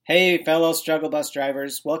Hey, fellow struggle bus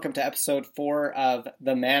drivers. Welcome to episode 4 of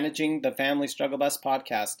the Managing the Family Struggle Bus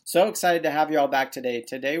podcast. So excited to have you all back today.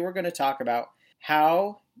 Today we're going to talk about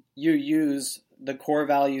how you use the core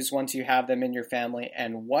values once you have them in your family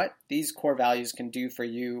and what these core values can do for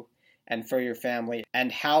you and for your family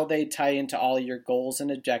and how they tie into all your goals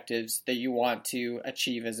and objectives that you want to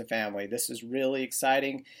achieve as a family. This is really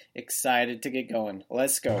exciting. Excited to get going.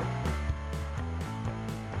 Let's go.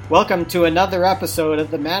 Welcome to another episode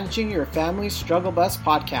of the Managing Your Family Struggle Bus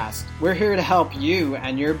podcast. We're here to help you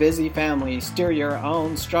and your busy family steer your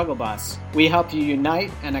own struggle bus. We help you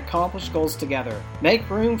unite and accomplish goals together. Make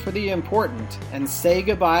room for the important and say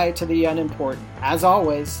goodbye to the unimportant. As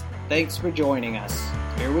always, thanks for joining us.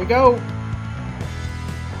 Here we go.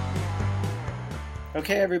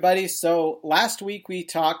 Okay, everybody. So last week we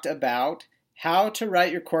talked about how to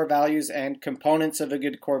write your core values and components of a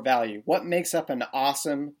good core value. What makes up an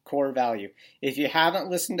awesome core value? If you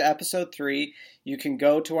haven't listened to episode 3, you can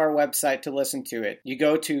go to our website to listen to it. You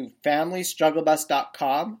go to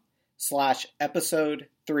familystrugglebus.com/episode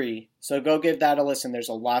 3. So go give that a listen. There's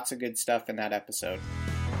lots of good stuff in that episode.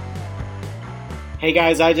 Hey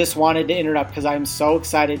guys, I just wanted to interrupt because I'm so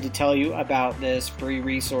excited to tell you about this free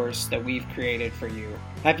resource that we've created for you.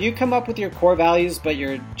 Have you come up with your core values, but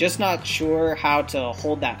you're just not sure how to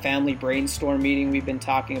hold that family brainstorm meeting we've been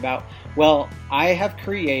talking about? Well, I have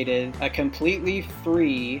created a completely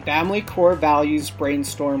free family core values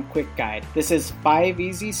brainstorm quick guide. This is 5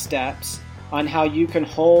 easy steps on how you can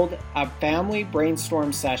hold a family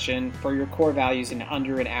brainstorm session for your core values in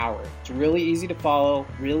under an hour. It's really easy to follow,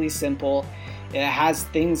 really simple. It has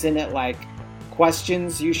things in it like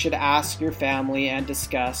questions you should ask your family and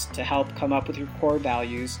discuss to help come up with your core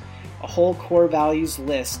values, a whole core values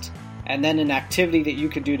list, and then an activity that you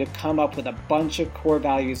could do to come up with a bunch of core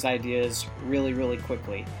values ideas really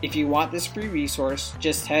quickly. If you want this free resource,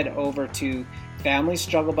 just head over to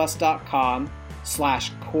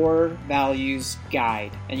familystrugglebus.com/core values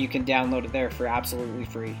guide, and you can download it there for absolutely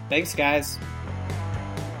free. Thanks, guys.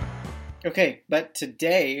 Okay, but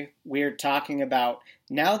today we're talking about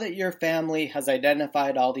now that your family has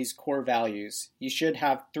identified all these core values, you should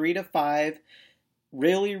have 3 to 5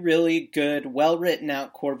 really good, well written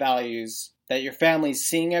out core values that your family's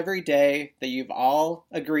seeing every day, that you've all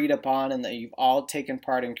agreed upon, and that you've all taken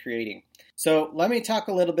part in creating. So let me talk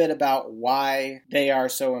a little bit about why they are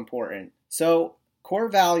so important. So core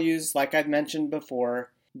values, like I've mentioned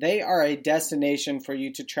before, they are a destination for you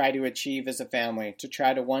to try to achieve as a family, to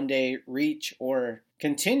try to one day reach or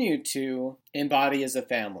continue to embody as a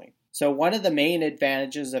family. So one of the main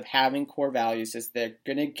advantages of having core values is they're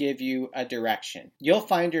going to give you a direction. You'll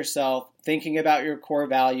find yourself thinking about your core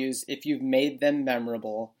values if you've made them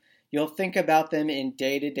memorable. You'll think about them in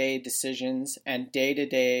day-to-day decisions and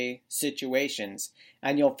day-to-day situations,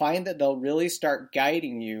 and you'll find that they'll really start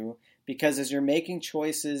guiding you. Because as you're making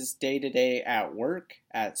choices day to day at work,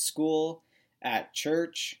 at school, at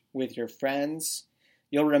church, with your friends,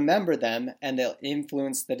 you'll remember them and they'll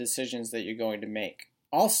influence the decisions that you're going to make.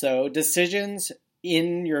 Also, decisions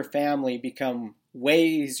in your family become way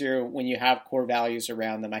easier when you have core values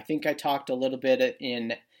around them. I think I talked a little bit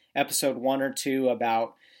in episode 1 or 2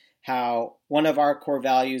 about how one of our core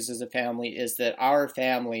values as a family is that our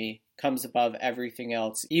family comes above everything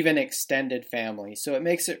else, even extended family. So it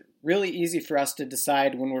makes it really easy for us to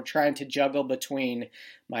decide when we're trying to juggle between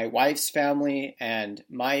my wife's family and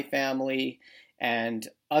my family and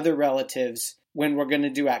other relatives when we're going to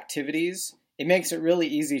do activities. It makes it really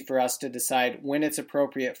easy for us to decide when it's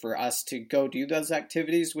appropriate for us to go do those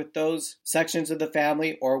activities with those sections of the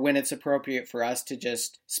family or when it's appropriate for us to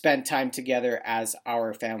just spend time together as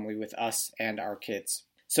our family with us and our kids.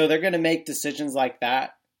 So they're going to make decisions like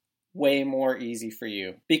that way more easy for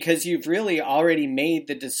you because you've really already made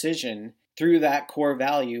the decision through that core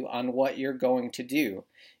value on what you're going to do.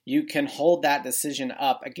 You can hold that decision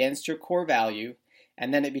up against your core value,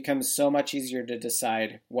 and then it becomes so much easier to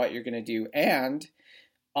decide what you're going to do. And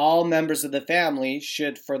all members of the family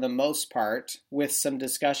should, for the most part, with some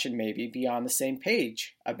discussion maybe, be on the same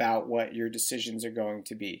page about what your decisions are going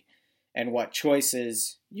to be and what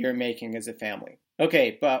choices you're making as a family.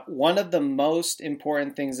 Okay, but one of the most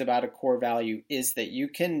important things about a core value is that you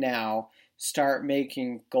can now start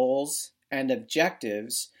making goals and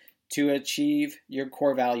objectives to achieve your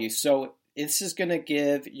core values. So this is going to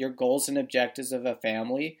give your goals and objectives of a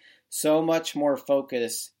family so much more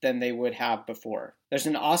focus than they would have before. There's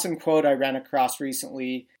an awesome quote I ran across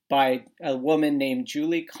recently by a woman named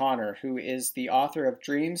Julie Connor, who is the author of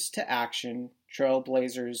Dreams to Action,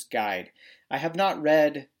 Trailblazer's Guide. I have not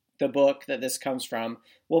read the book that this comes from.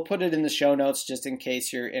 We'll put it in the show notes just in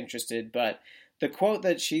case you're interested, but The quote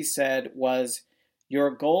that she said was, "Your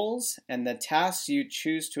goals and the tasks you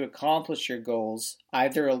choose to accomplish your goals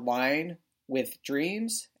either align with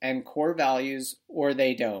dreams and core values or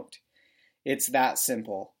they don't. It's that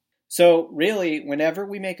simple." So really, whenever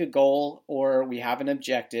we make a goal or we have an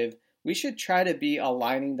objective, we should try to be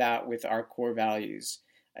aligning that with our core values.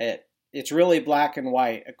 It's really black and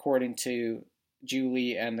white according to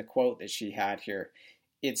Julie and the quote that she had here.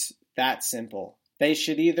 It's that simple. They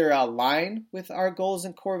should either align with our goals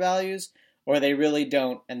and core values or they really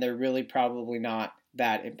don't, and they're really probably not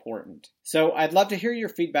that important. So I'd love to hear your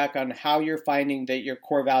feedback on how you're finding that your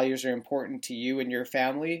core values are important to you and your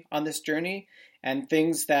family on this journey, and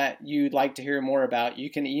things that you'd like to hear more about. You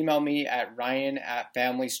can email me at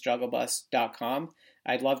ryan@familystrugglebus.com.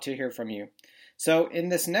 I'd love to hear from you. So in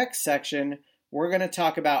this next section, we're going to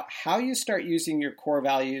talk about how you start using your core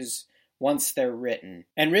values once they're written.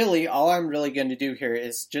 And really, all I'm really going to do here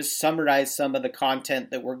is just summarize some of the content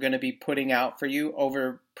that we're going to be putting out for you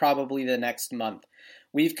over probably the next month.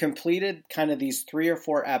 We've completed kind of these 3 or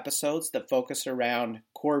 4 episodes that focus around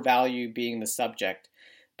core value being the subject.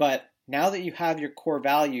 But now that you have your core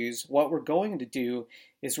values, what we're going to do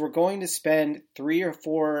is we're going to spend 3 or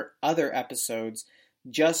 4 other episodes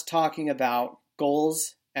just talking about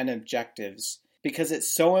goals and objectives, because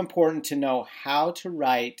it's so important to know how to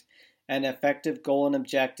write an effective goal and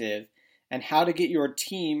objective and how to get your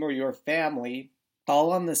team or your family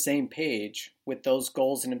all on the same page with those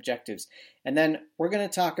goals and objectives. And then we're going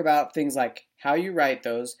to talk about things like how you write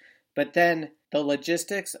those, but then the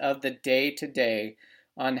logistics of the day-to-day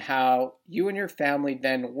on how you and your family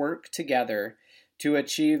then work together to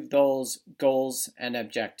achieve those goals and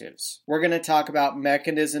objectives. We're going to talk about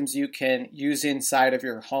mechanisms you can use inside of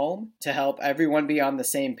your home to help everyone be on the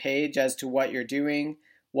same page as to what you're doing,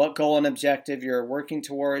 what goal and objective you're working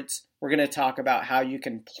towards. We're going to talk about how you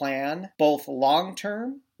can plan both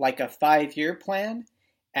long-term, like a 5-year plan,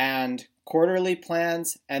 and quarterly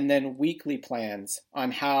plans, and then weekly plans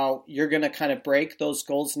on how you're going to kind of break those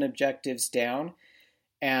goals and objectives down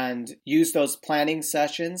and use those planning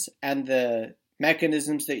sessions and the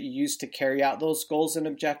mechanisms that you use to carry out those goals and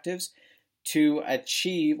objectives to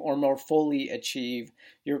achieve or more fully achieve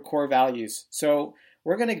your core values. So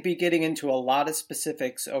we're going to be getting into a lot of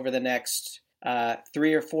specifics over the next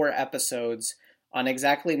 3 or 4 episodes on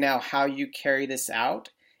exactly now how you carry this out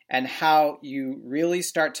and how you really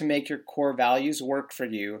start to make your core values work for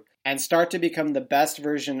you and start to become the best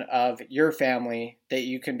version of your family that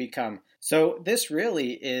you can become. So this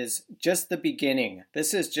really is just the beginning.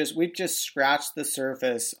 We've just scratched the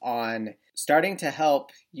surface on starting to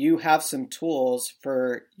help you have some tools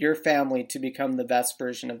for your family to become the best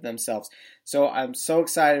version of themselves. So I'm so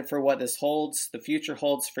excited for what this holds, the future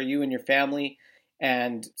holds for you and your family,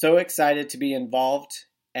 and so excited to be involved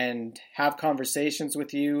and have conversations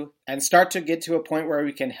with you and start to get to a point where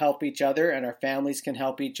we can help each other and our families can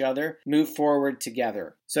help each other move forward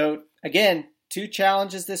together. So again, 2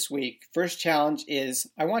 challenges this week. First challenge is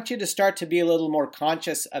I want you to start to be a little more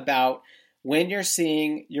conscious about when you're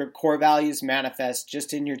seeing your core values manifest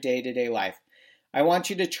just in your day-to-day life. I want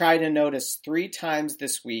you to try to notice 3 times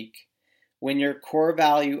this week when your core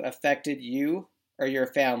value affected you or your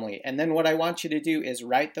family. And then what I want you to do is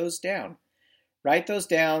write those down. Write those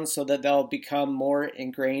down so that they'll become more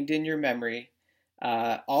ingrained in your memory.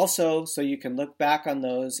 Also, so you can look back on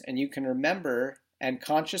those and you can remember and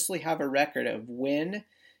consciously have a record of when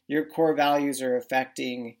your core values are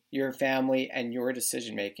affecting your family and your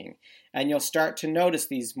decision making. And you'll start to notice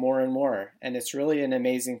these more and more. And it's really an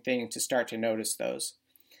amazing thing to start to notice those.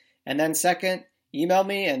 And then second, email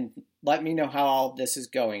me and let me know how all this is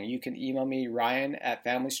going. You can email me,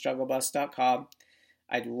 ryan@familystrugglebus.com.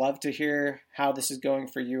 I'd love to hear how this is going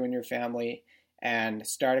for you and your family and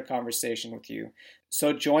start a conversation with you.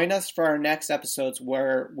 So join us for our next episodes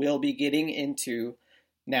where we'll be getting into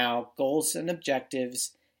now goals and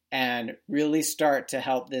objectives and really start to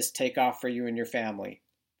help this take off for you and your family.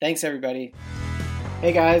 Thanks, everybody.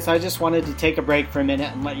 Hey guys, I just wanted to take a break for a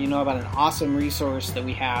minute and let you know about an awesome resource that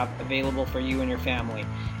we have available for you and your family.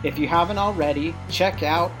 If you haven't already, check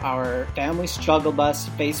out our Family Struggle Bus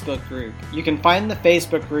Facebook group. You can find the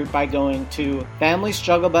Facebook group by going to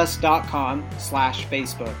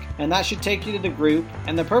familystrugglebus.com/Facebook. And that should take you to the group.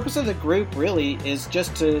 And the purpose of the group really is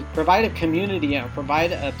just to provide a community and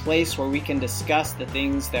provide a place where we can discuss the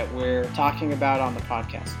things that we're talking about on the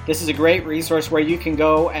podcast. This is a great resource where you can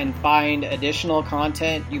go and find additional content.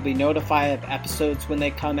 You'll be notified of episodes when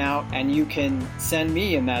they come out, and you can send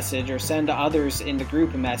me a message or send others in the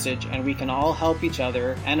group a message, and we can all help each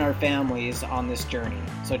other and our families on this journey.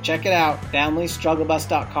 So check it out,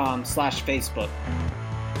 familystrugglebus.com/Facebook.